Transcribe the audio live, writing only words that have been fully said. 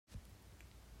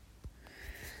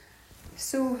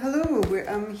So hello,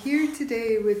 I'm here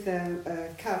today with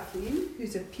Kathleen,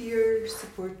 who's a peer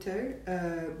supporter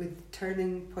with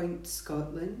Turning Point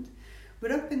Scotland.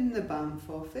 We're up in the Banff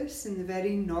office in the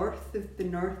very north of the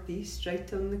northeast,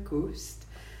 right on the coast,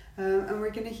 and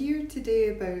we're going to hear today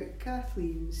about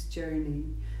Kathleen's journey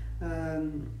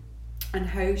and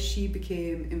how she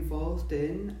became involved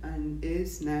in and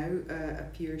is now a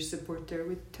peer supporter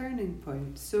with Turning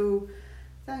Point. So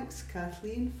thanks,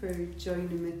 Kathleen, for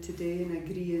joining me today and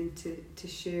agreeing to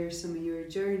share some of your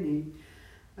journey.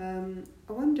 I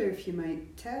wonder if you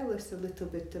might tell us a little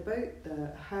bit about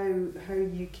that, how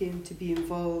you came to be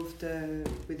involved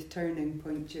with Turning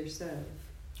Point yourself.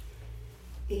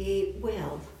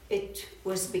 Well, it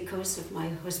was because of my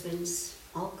husband's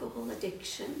alcohol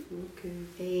addiction.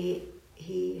 Okay.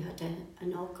 He had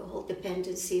an alcohol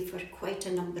dependency for quite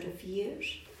a number of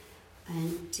years,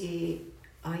 and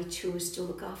I chose to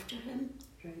look after him,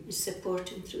 Right. and support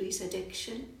him through his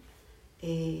addiction.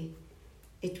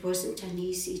 It wasn't an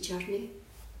easy journey,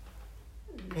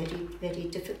 very, very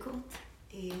difficult.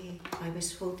 I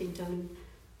was holding down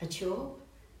a job,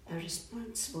 a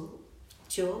responsible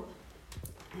job,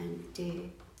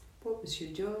 and What was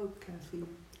your job, Kathleen?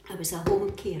 I was a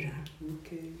home carer,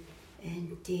 Okay.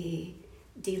 and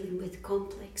dealing with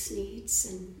complex needs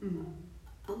and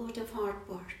a lot of hard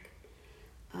work.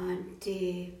 And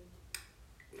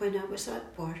when I was at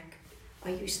work,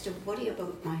 I used to worry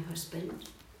about my husband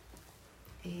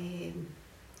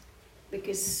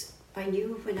because I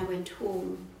knew when I went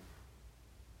home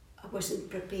I wasn't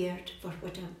prepared for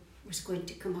what I was going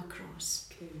to come across.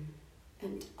 Okay.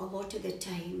 And a lot of the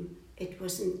time it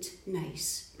wasn't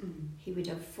nice. He would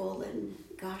have fallen,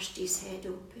 gashed his head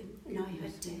open, and I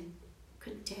had to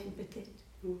contend with it.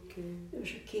 Okay. There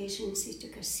were occasions he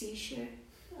took a seizure.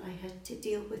 I had to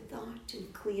deal with that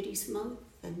and clear his mouth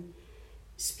and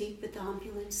speak with the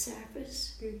ambulance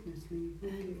service. Goodness me.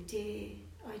 Okay.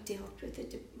 And I dealt with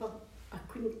it. Well, I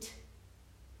couldn't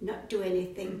not do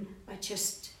anything. I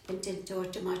just went into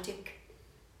automatic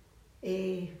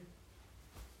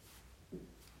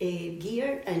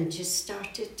gear and just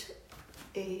started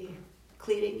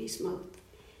clearing his mouth,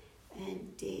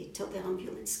 and till the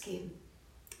ambulance came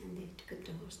and they took him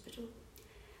to hospital.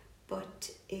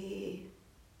 But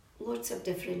lots of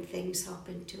different things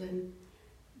happened to him.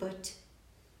 But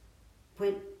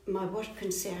when my work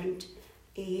concerned,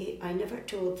 I never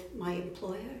told my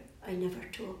employer, I never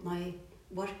told my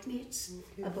workmates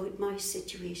about my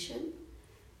situation.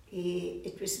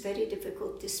 It was very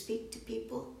difficult to speak to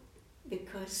people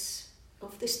because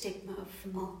of the stigma of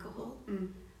alcohol.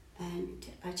 And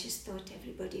I just thought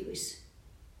everybody was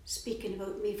speaking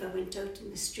about me if I went out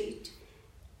in the street.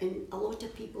 And a lot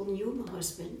of people knew my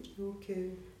husband.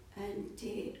 Okay. And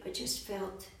I just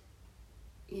felt,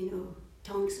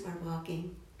 tongues were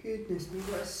wagging. Goodness me,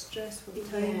 what a stressful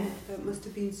time that must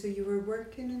have been. So you were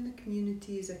working in the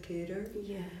community as a carer?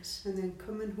 Yes. And then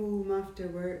coming home after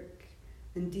work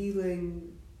and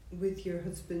dealing with your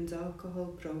husband's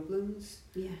alcohol problems?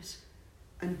 Yes.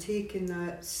 And taking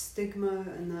that stigma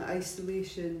and that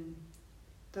isolation,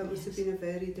 that must have been a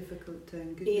very difficult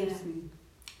time. Goodness me.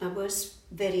 I was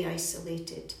very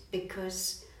isolated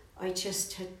because I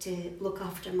just had to look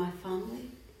after my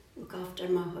family, look after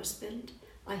my husband.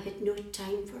 I had no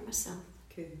time for myself.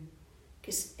 Okay.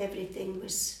 Because everything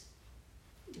was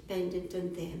dependent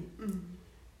on them.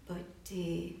 But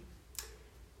the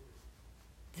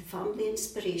Family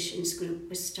Inspirations group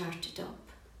was started up,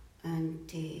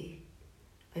 and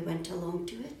I went along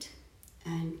to it,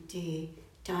 and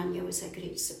Tanya was a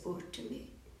great support to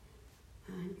me,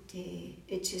 and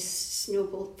it just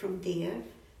snowballed from there.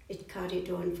 It carried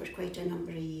on for quite a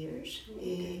number of years,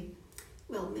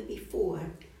 maybe 4,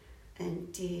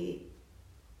 and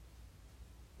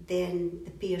then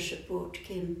the peer support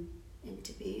came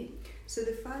into being. So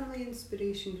the Family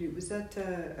Inspiration Group, was that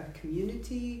a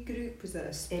community group? Was that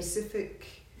a specific?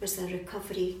 It was a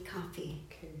recovery cafe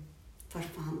Okay. for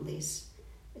families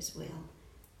as well.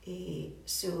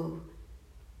 So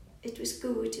it was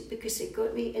good because it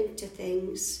got me into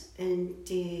things, and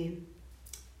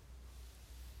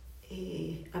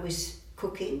I was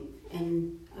cooking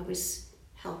and I was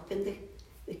helping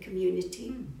the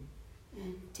community,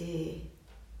 and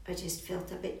I just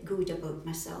felt a bit good about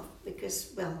myself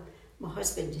because, my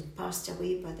husband had passed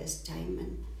away by this time,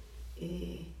 and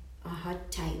I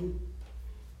had time,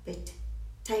 but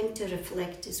time to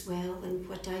reflect as well on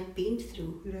what I'd been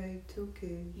through. Right,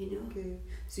 okay. Okay.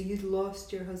 So you'd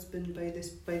lost your husband by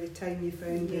the time you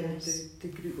found the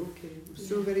group. Okay. I'm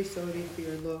so very sorry for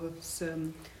your loss.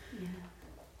 And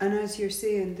as you're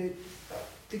saying,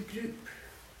 the group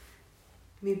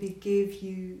maybe gave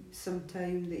you some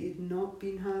time that you'd not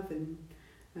been having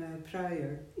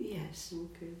prior. Yes,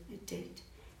 Okay. it did.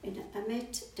 And I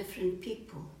met different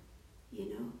people, you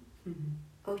know,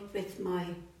 out with my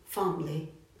family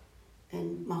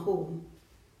and my home,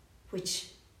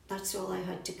 which that's all I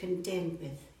had to contend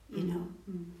with, you know.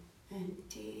 And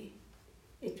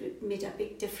it made a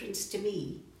big difference to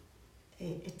me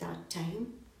at that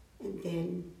time. And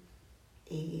then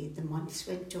the months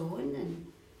went on, and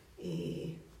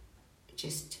I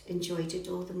just enjoyed it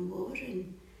all the more.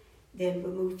 And then we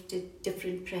moved to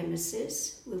different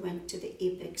premises. We went to the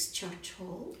Apex Church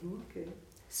Hall. Okay.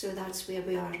 So that's where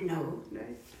we are now.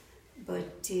 Right.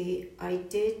 But I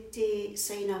did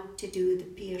sign up to do the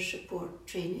peer support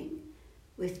training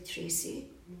with Tracy.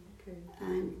 Okay.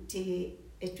 And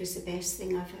it was the best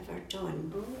thing I've ever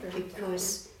done, Oh, right.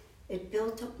 because it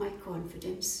built up my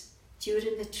confidence.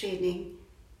 During the training,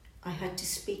 I had to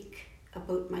speak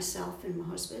about myself and my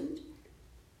husband.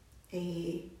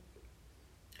 I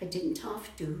didn't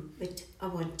have to, but I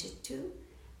wanted to,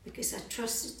 because I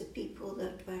trusted the people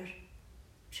that were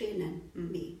training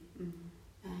me.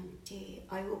 And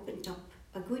I opened up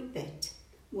a good bit,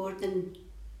 more than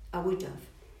I would have.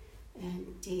 And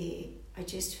I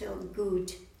just felt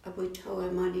good about how I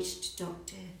managed to talk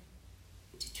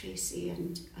to Tracy,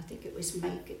 and I think it was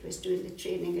Mike that was doing the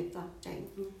training at that time.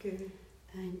 Okay.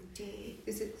 And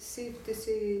is it safe to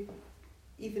say,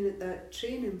 even at that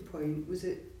training point, was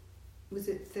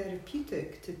it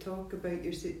therapeutic to talk about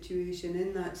your situation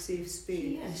in that safe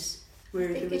space? Yes, where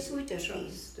I think there was it would have been.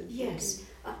 trust and Yes,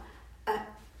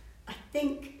 I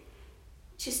think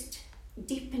just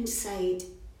deep inside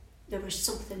there was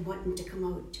something wanting to come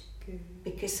out, okay.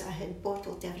 because I had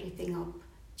bottled everything up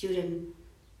during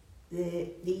the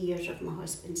years of my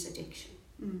husband's addiction.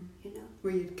 You know.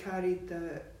 Where you'd carried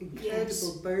that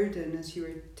incredible Yes. burden, as you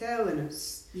were telling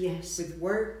us, Yes. with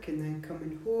work and then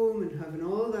coming home and having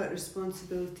all that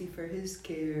responsibility for his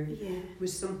care, Yeah.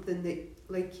 was something that,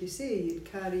 like you say, you'd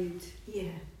carried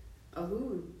Yeah.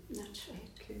 alone. That's right.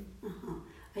 Okay.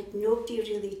 I had nobody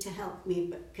really to help me,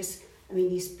 because I mean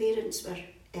his parents were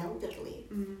elderly,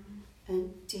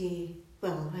 and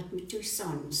well, I had my two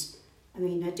sons. I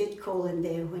mean, I did call in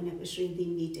there when it was really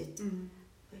needed,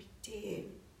 but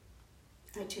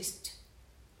I just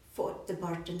fought the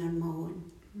burden on my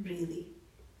own, really.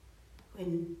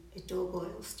 When it all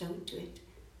boils down to it,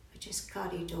 I just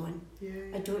carried on.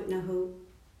 Yeah. I don't know who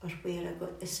or where I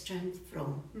got the strength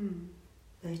from,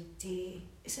 but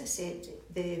as I said,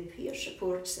 the peer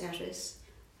support service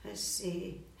has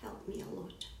helped me a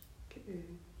lot, Okay.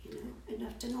 you know, and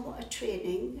I've done a lot of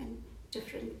training and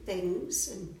different things,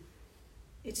 and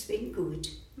it's been good.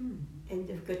 And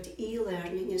they've got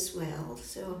e-learning as well,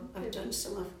 so I've done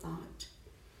some of that.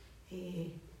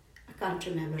 I can't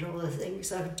remember all the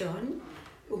things I've done.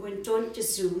 We went on to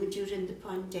Zoom during the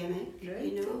pandemic, Right.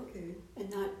 you know, Okay.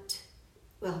 and that,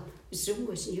 well, Zoom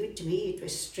was new to me. It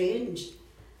was strange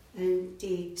and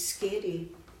scary,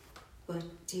 but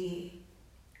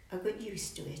I got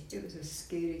used to it. It was a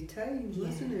scary time, Yeah.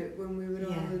 wasn't it, when we were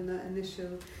all Yeah. in that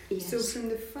initial... Yes. So from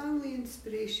the Family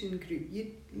Inspiration Group,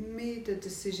 you made a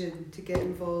decision to get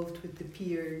involved with the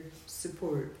peer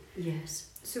support. Yes.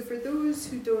 So for those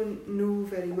who don't know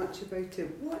very much about it,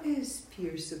 what is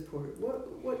peer support?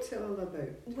 What's it all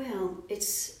about?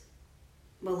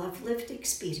 Well, I've lived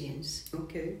experience.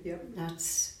 Okay, yep.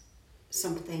 That's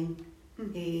something,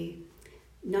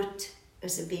 not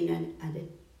as it being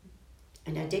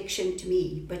an addiction to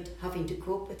me, but having to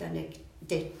cope with an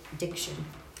addiction.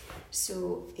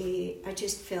 So I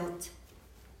just felt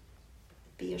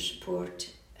peer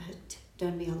support had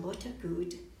done me a lot of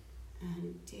good,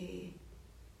 and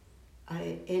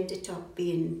I ended up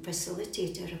being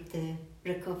facilitator of the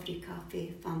Recovery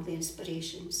Cafe Family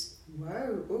Inspirations.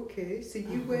 Wow, okay. So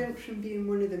you went from being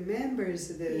one of the members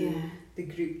of the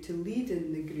group to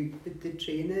leading the group with the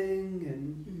training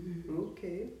and...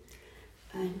 Okay.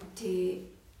 And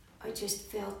I just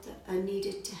felt that I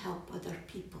needed to help other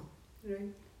people.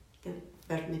 Right. That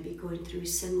were maybe going through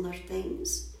similar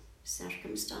things,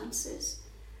 circumstances,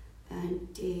 and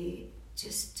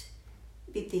just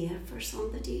be there for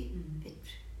somebody that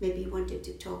maybe wanted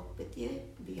to talk with you,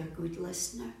 be a good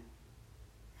listener,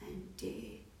 and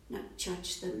not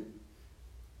judge them,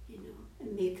 you know,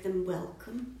 and make them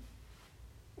welcome.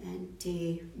 And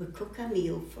we cook a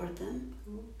meal for them,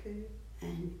 Okay.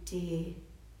 and they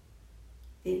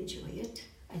enjoy it,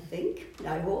 I think,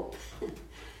 I hope.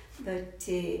 But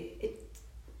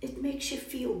it makes you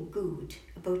feel good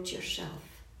about yourself.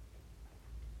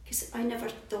 Because I never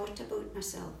thought about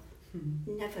myself,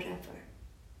 never ever.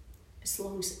 As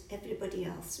long as everybody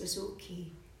else was okay,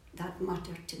 that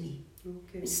mattered to me.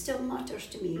 Okay. It still matters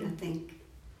to me, I think.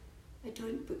 I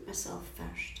don't put myself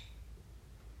first.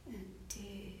 And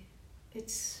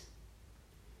it's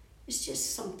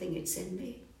just something that's in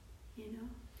me, you know.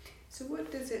 So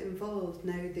what does it involve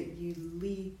now that you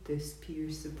lead this peer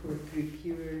support group?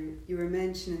 You were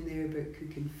mentioning there about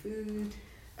cooking food,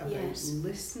 about Yes.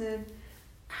 listening.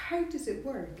 How does it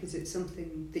work? Is it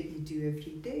something that you do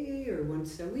every day or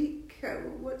once a week?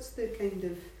 What's the kind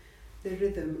of the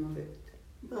rhythm of it?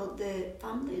 Well, the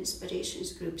family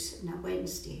inspirations group's on a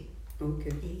Wednesday,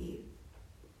 Okay.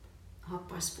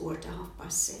 4:30 to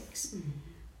 6:30.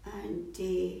 Mm-hmm. And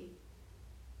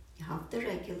you have the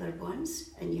regular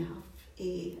ones, and you have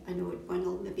I know one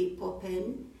will maybe pop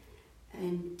in,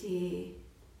 and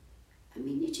I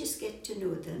mean, you just get to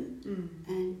know them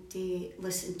and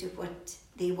listen to what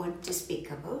they want to speak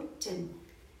about, and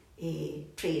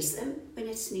praise them when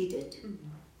it's needed,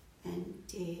 and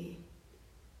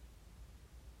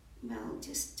well,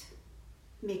 just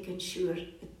making sure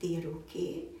that they're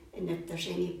okay, and if there's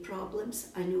any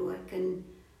problems, I know I can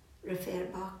refer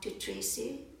back to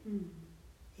Tracy,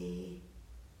 the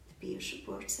peer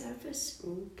support service.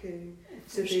 Okay. If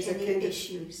So there's there's a any kind of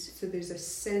issues. So there's a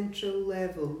central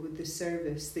level with the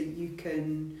service that you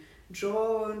can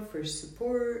draw on for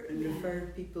support and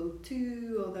refer people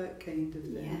to, all that kind of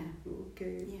thing. Yeah.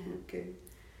 Okay. Yeah. Okay.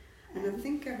 And I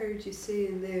think I heard you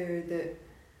saying there that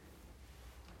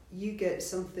you get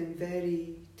something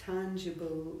very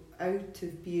tangible out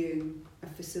of being a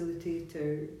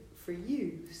facilitator for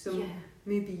you. So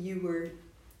maybe you were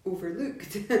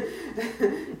overlooked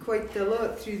quite a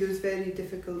lot through those very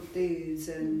difficult days,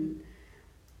 and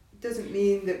doesn't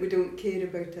mean that we don't care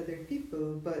about other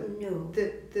people, but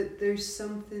that there's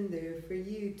something there for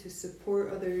you to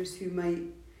support others who might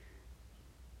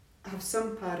have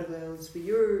some parallels with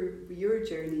your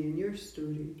journey and your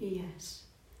story. Yes.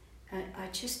 I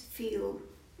just feel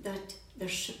that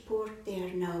there's support there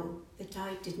now that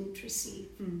I didn't receive.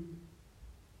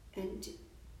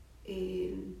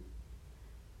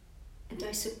 And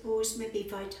I suppose maybe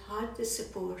if I'd had the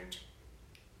support,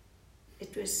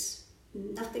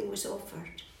 nothing was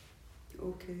offered.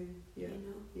 Okay, yeah, you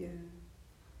know? Yeah.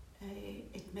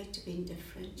 It might have been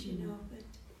different, you know, but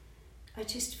I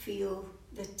just feel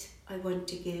that I want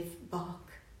to give back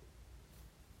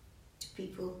to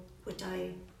people what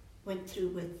I went through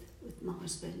with my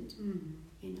husband,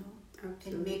 you know,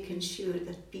 absolutely. and making sure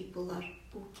that people are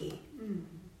okay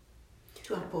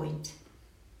to a point.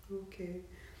 Okay.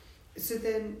 So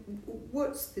then,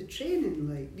 what's the training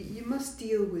like? You must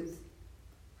deal with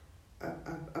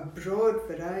a broad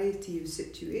variety of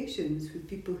situations with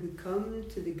people who come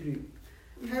to the group.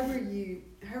 How are you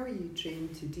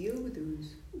trained to deal with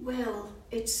those? Well,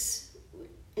 it's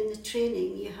in the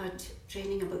training you had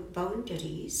training about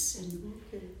boundaries, and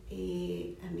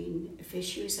I mean, if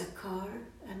issues occur,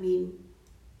 I mean,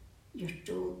 you're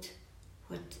told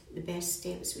what the best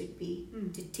steps would be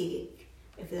to take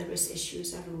if there was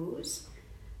issues arose,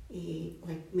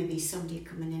 like maybe somebody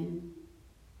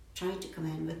trying to come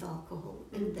in with alcohol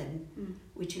in them.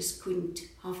 We just couldn't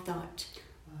have that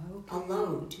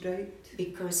allowed, right?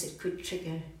 Because it could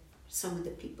trigger some of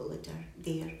the people that are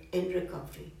there in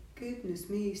recovery. Goodness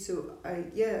me, so I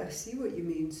see what you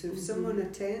mean. So if someone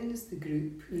attends the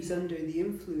group who's under the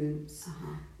influence,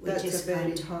 that's a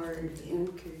very hard.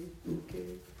 Okay.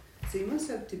 So you must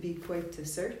have to be quite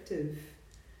assertive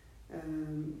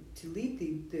to lead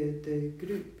the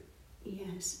group.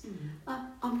 Yes.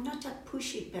 I'm not a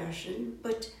pushy person,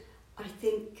 but I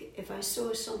think if I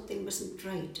saw something wasn't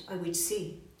right, I would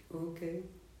say. Okay.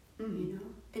 You know,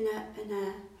 in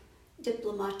a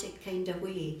diplomatic kind of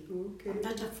way. Okay. I'm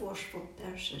not a forceful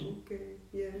person. Okay.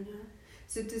 Yeah. You know?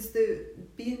 So does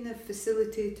being a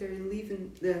facilitator and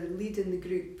leading the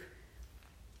group,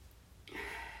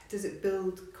 does it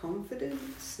build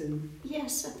confidence?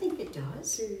 Yes, I think it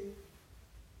does. Okay.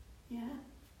 Yeah.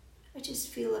 I just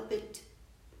feel a bit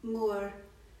more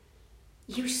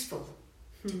useful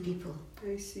to people.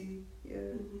 I see,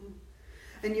 yeah.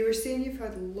 And you were saying you've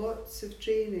had lots of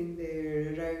training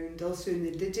there around, also in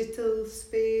the digital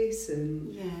space,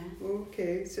 and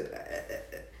okay. So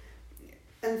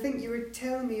I think you were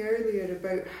telling me earlier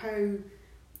about how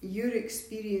your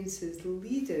experiences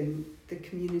leading the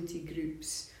community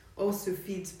groups also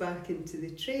feeds back into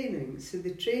the training. So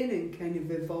the training kind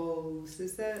of evolves.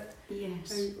 Is that?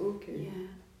 Yes. Okay. Yeah,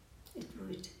 it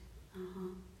would.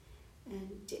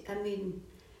 And I mean,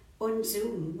 on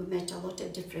Zoom we met a lot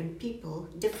of different people,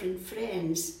 different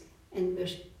friends, and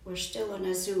we're still on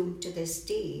a Zoom to this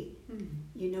day.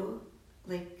 You know,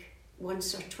 like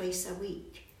once or twice a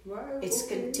week. Wow. It's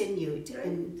continued,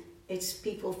 and it's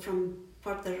people from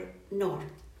further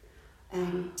north.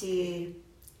 and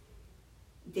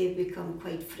they become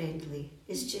quite friendly.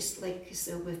 It's just like as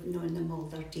though we've known them all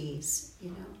their days, you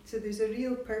know. So there's a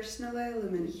real personal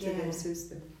element to this, is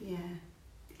there? Yeah.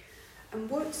 And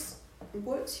what's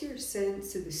your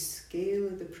sense of the scale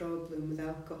of the problem with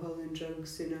alcohol and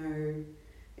drugs in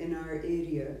our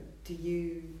area? Do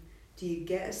you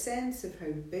get a sense of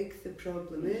how big the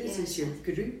problem is? Yes. Is your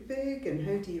group big, and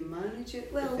how do you manage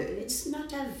it? Well, it's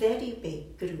not a very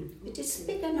big group, but it's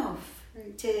big enough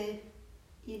to,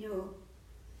 you know,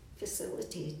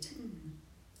 facilitate.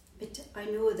 But I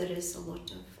know there is a lot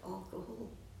of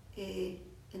alcohol in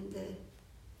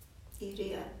the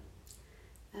area,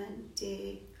 and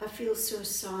I feel so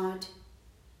sad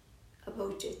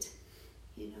about it,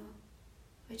 you know.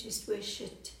 I just wish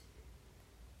that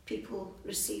people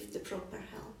received the proper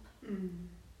help,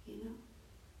 you know,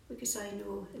 because I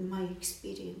know in my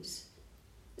experience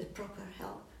the proper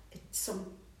help at some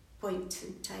point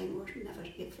in time was never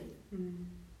given,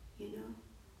 you know.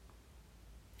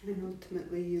 And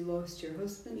ultimately you lost your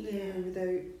husband there Yeah.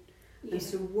 without... Yeah. And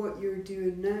so what you're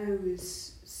doing now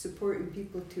is supporting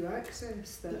people to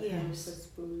access that help, I Yes.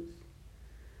 suppose.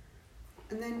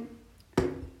 And then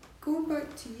going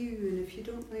back to you, and if you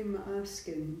don't mind me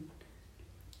asking,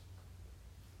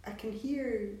 I can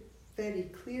hear very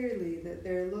clearly that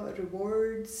there are a lot of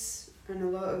rewards and a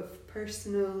lot of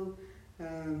personal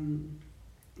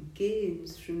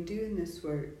gains from doing this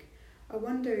work. I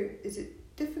wonder, is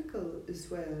it difficult as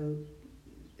well,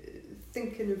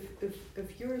 thinking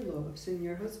of your loss and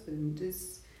your husband?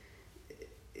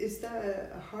 Is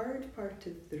that a hard part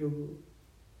of the role?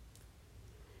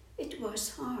 It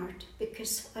was hard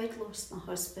because I'd lost my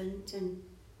husband and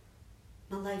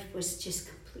my life was just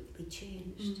completely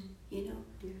changed, you know.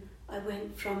 Yeah. I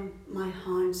went from my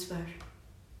hands were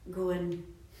going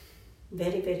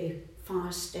very, very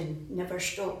fast and never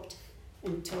stopped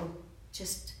until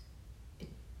just it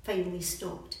finally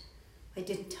stopped. I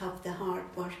didn't have the hard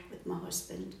work with my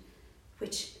husband,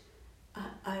 which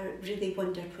I really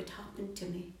wondered what happened to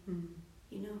me,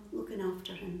 you know, looking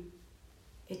after him.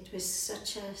 It was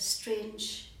such a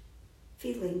strange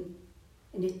feeling,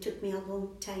 and it took me a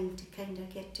long time to kind of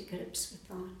get to grips with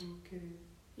that. Okay.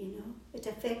 You know, it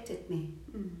affected me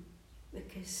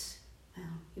because, well,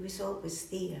 he was always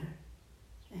there,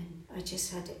 and I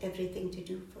just had everything to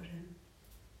do for him.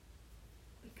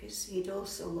 Because he'd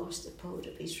also lost the power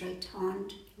of his right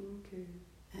hand, Okay.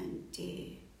 and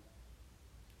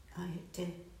I had to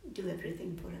do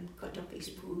everything for him, cut up his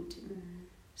food and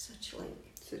such like.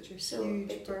 Such a So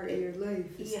huge part of your life,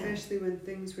 yeah. especially when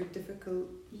things were difficult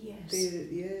Yes. there at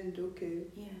the end. Okay.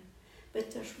 Yeah,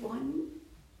 but there's one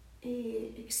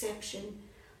exception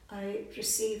I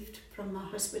received from my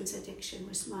husband's addiction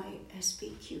was my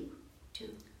SPQ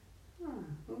too. Ah,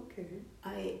 okay.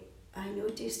 I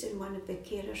noticed in one of the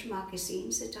carers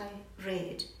magazines that I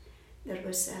read, there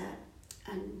was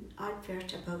an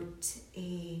advert about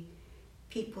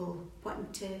people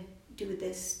wanting to do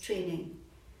this training.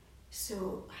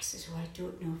 So I said, oh, I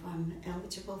don't know if I'm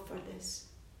eligible for this.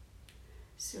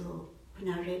 So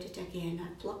when I read it again,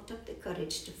 I plucked up the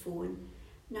courage to phone,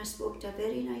 and I spoke to a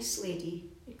very nice lady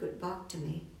who got back to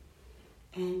me.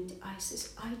 And I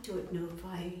says, I don't know if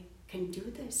I can do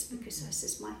this, because I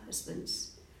says, my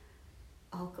husband's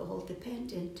alcohol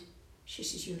dependent. She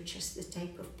says, you're just the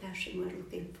type of person we're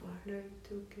looking for. Right,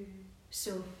 okay.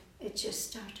 So it just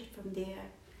started from there.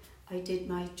 I did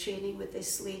my training with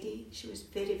this lady. She was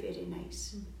very, very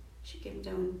nice. She came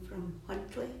down from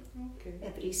Huntly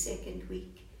every second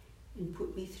week and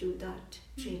put me through that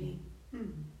training.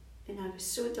 And I was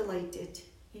so delighted,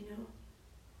 you know,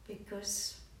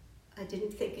 because I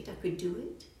didn't think that I could do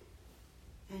it.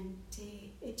 And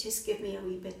it just gave me a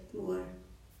wee bit more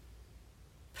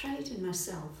pride in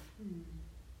myself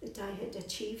that I had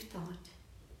achieved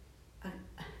that.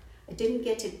 I didn't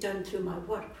get it done through my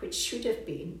work, which should have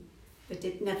been, but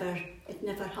it never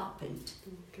happened.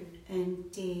 Okay. And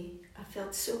I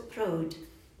felt so proud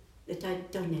that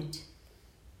I'd done it,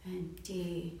 and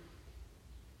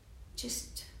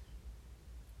just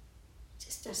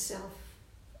a self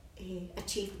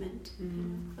achievement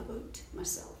about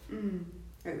myself.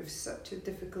 Out of such a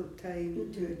difficult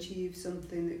time to achieve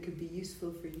something that could be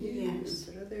useful for you and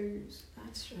for others.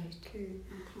 That's right. Okay.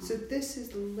 So this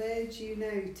has led you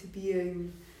now to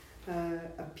being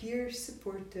a peer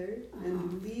supporter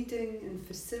and leading and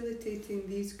facilitating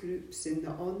these groups in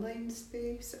the online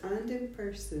space and in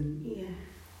person. Yeah.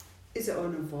 Is it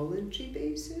on a voluntary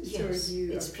basis? Yes, or are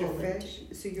you it's a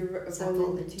profession? So you're a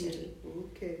volunteer.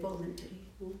 Okay. Voluntary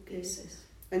basis.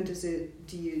 And does it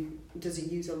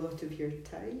use a lot of your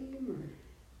time,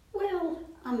 or? Well,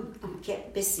 I'm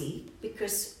kept busy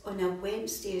because on a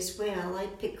Wednesday as well, I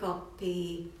pick up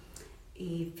a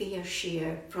fair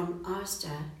share from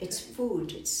Asda. It's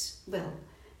food.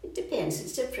 It depends.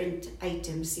 It's different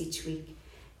items each week,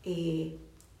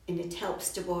 and it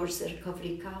helps towards the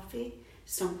Recovery Cafe.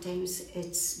 Sometimes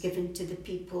it's given to the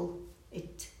people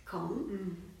it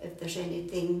come. If there's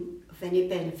anything of any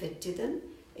benefit to them,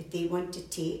 if they want to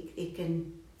take, they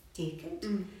can take it.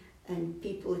 And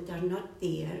people that are not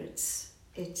there, it's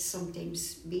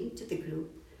sometimes been to the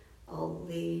group. I'll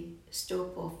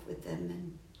stop off with them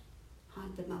and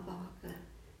hand them a bag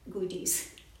of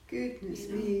goodies. Goodness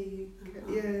me.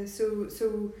 Yeah, so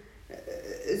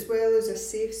as well as a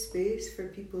safe space for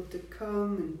people to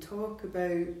come and talk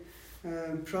about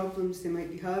problems they might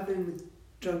be having with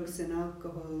drugs and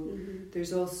alcohol,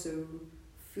 there's also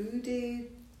food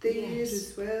aid there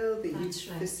as well that you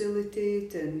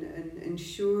facilitate and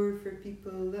ensure for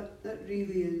people. That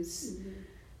really is,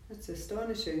 that's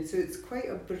astonishing. So it's quite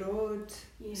a broad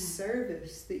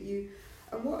service that you.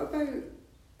 And what about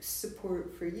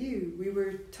support for you? We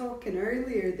were talking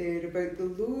earlier there about the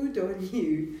load on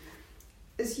you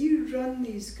as you run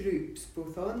these groups,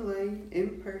 both online,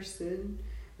 in person,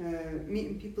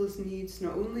 meeting people's needs,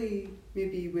 not only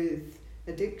maybe with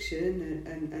addiction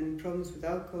and problems with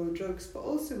alcohol and drugs, but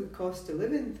also with cost of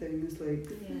living things like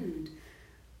food.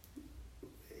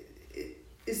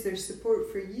 Is there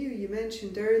support for you? You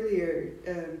mentioned earlier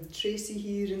Tracy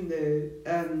here in the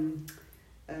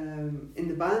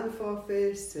Banff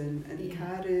office and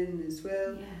Karen as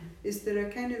well. Yeah. Is there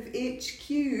a kind of HQ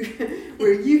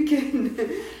where you can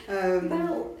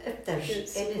well, if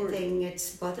there's anything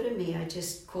that's bothering me, I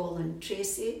just call on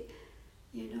Tracy,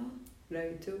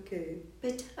 Right, okay.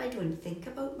 But I don't think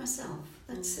about myself.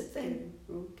 That's the thing.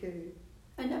 Okay.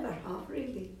 I never have,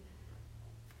 really.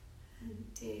 And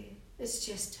it's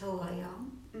just how I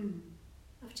am.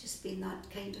 I've just been that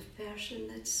kind of person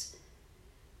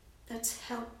that's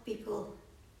helped people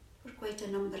for quite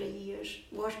a number of years,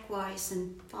 work-wise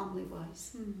and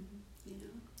family-wise.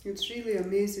 It's really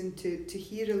amazing to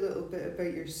hear a little bit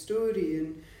about your story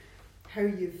and how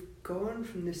you've gone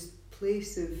from this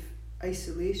place of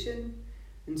isolation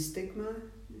and stigma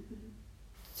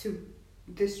to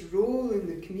this role in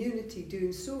the community,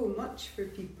 doing so much for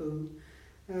people,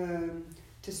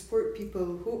 to support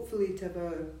people, hopefully to have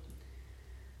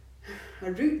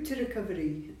a route to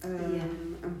recovery,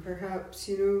 and perhaps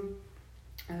a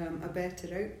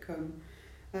better outcome.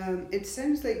 It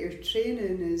sounds like your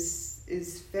training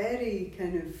is very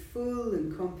kind of full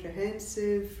and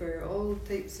comprehensive for all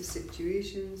types of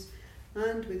situations,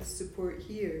 and with support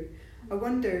here. I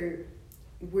wonder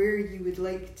where you would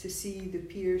like to see the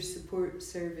peer support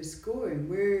service going.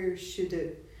 Where should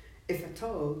it, if at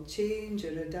all, change or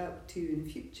adapt to in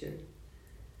future?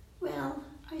 Well,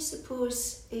 I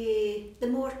suppose the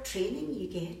more training you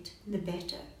get, the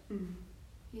better.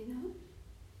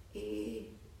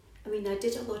 I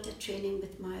did a lot of training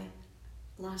with my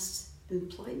last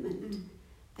employment,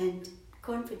 and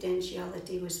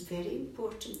confidentiality was very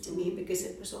important to me because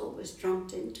it was always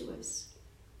drummed into us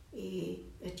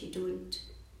that you don't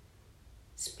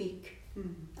speak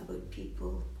about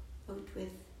people out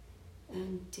with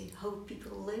and how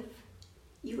people live.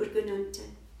 You were going into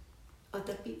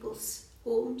other people's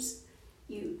homes,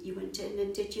 you went in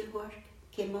and did your work,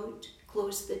 came out,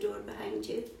 closed the door behind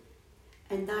you,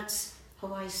 and that's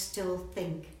how I still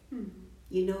think.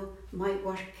 My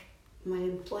work, my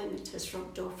employment has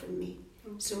rubbed off on me.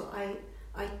 So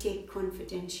I take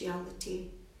confidentiality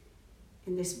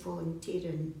in this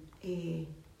volunteering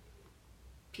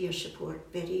peer support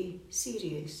very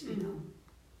serious, and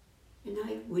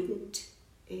I wouldn't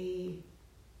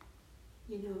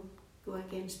go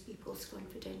against people's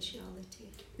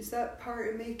confidentiality. Is that part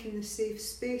of making the safe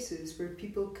spaces where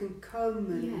people can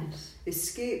come and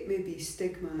escape maybe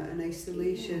stigma and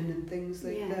isolation and things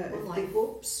like that? Well, I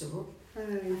hope so.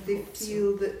 They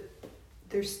feel that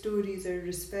their stories are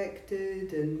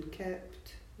respected and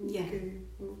kept.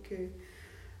 Okay.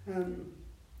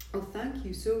 Well, thank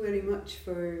you so very much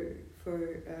for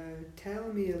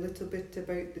telling me a little bit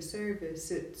about the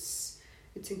service.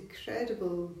 It's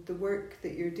incredible the work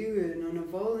that you're doing on a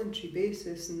voluntary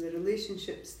basis and the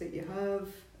relationships that you have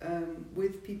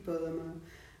with people.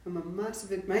 I'm a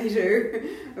massive admirer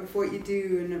of what you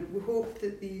do, and we hope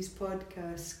that these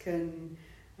podcasts can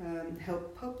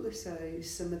help publicise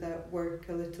some of that work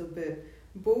a little bit,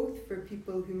 both for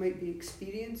people who might be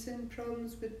experiencing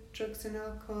problems with drugs and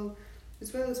alcohol,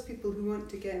 as well as people who want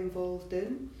to get involved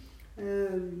in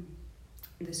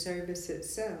the service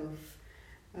itself.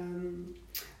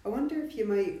 I wonder if you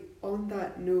might, on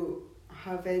that note,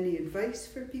 have any advice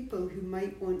for people who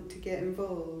might want to get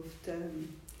involved?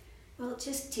 Well,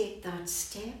 just take that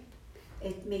step.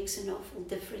 It makes an awful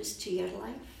difference to your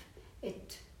life.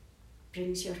 It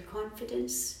brings your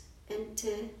confidence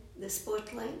into the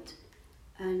spotlight.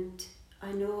 And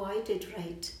I know I did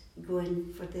right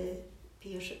going for the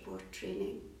peer support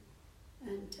training.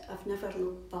 And I've never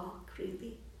looked back,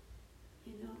 really,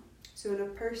 you know. So on a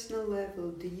personal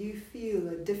level, do you feel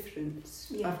a difference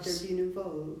Yes. after being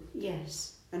involved?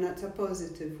 Yes. And that's a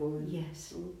positive one?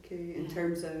 Yes. Okay, in Yeah.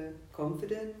 terms of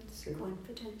confidence? Or?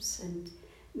 Confidence and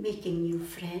making new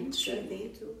friends, really,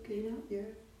 It's okay, you know.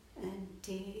 yeah. And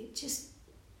just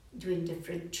doing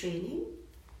different training.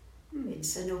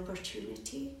 It's an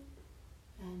opportunity,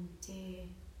 and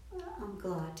I'm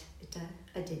glad that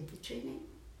I did the training.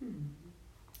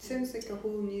 Sounds like a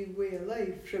whole new way of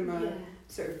life, from a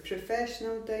sort of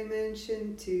professional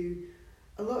dimension to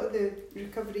a lot of the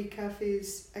recovery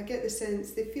cafes. I get the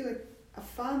sense they feel like a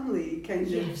family kind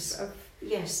Yes. of.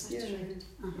 Yes, that's Yeah. right.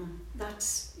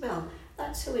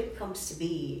 That's how it comes to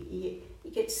be.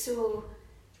 You get so,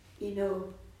 you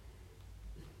know,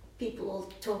 people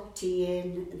will talk to you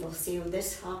and they'll say, oh,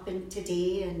 this happened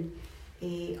today, and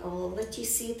I'll let you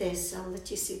see this, I'll let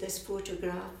you see this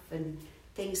photograph and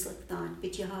things like that.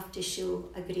 But you have to show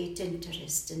a great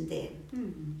interest in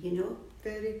them, you know.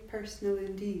 Very personal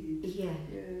indeed. Yeah.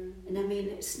 Yeah. And I mean,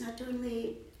 it's not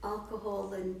only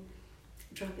alcohol and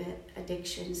drug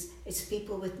addictions, it's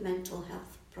people with mental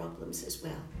health problems as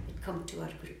well that come to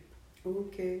our group.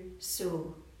 Okay.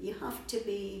 So you have to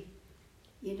be,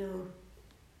 you know,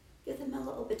 give them a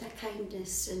little bit of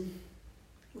kindness and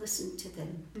listen to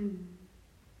them. And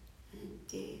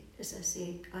as I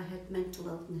say, I had mental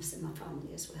illness in my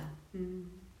family as well.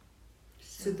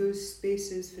 So those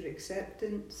spaces for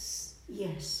acceptance,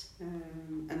 yes,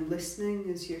 and listening,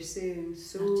 as you're saying,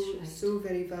 That's right. so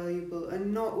very valuable.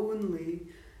 And not only,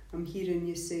 I'm hearing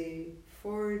you say,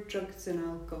 for drugs and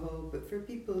alcohol, but for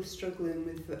people struggling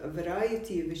with a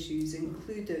variety of issues,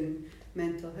 including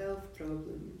mental health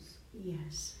problems.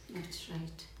 yes, that's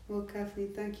right. Well,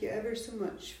 Kathleen, thank you ever so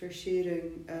much for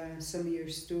sharing some of your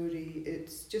story.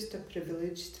 It's just a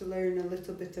privilege to learn a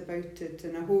little bit about it,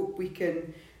 and I hope we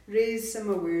can raise some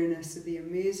awareness of the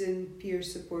amazing peer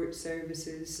support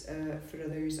services for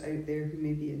others out there who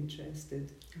may be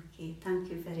interested. Okay, thank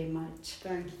you very much.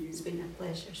 Thank you. It's been a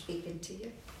pleasure speaking to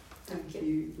you. Thank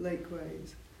you.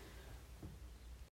 Likewise.